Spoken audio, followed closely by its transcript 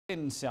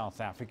In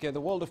South Africa,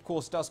 the world, of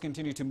course, does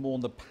continue to mourn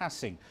the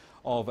passing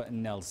of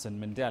Nelson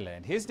Mandela,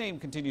 and his name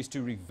continues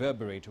to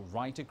reverberate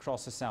right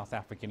across the South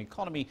African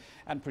economy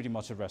and pretty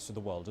much the rest of the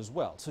world as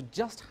well. So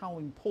just how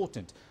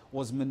important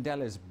was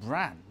Mandela's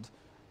brand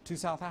to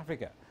South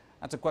Africa?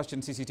 That's a question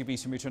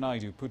CCTV'S Sumitra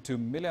Nydoo put to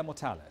Miller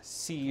Motala,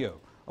 CEO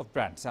of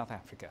Brand South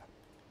Africa.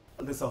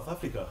 The South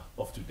Africa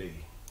of today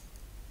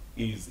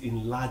is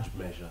in large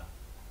measure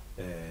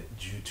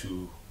due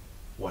to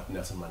what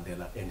Nelson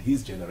Mandela and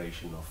his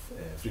generation of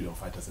freedom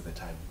fighters at the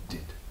time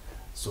did.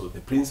 So the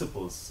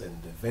principles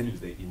and the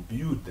values they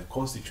imbued the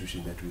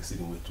constitution that we're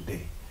sitting with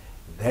today,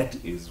 that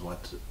is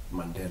what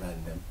Mandela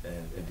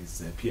and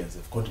his peers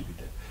have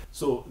contributed.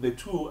 So the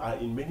two are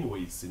in many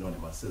ways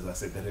synonymous. As I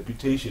said, the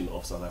reputation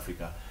of South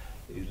Africa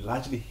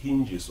largely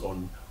hinges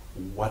on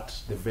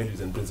what the values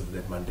and principles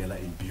that Mandela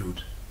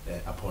imbued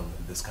upon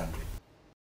this country.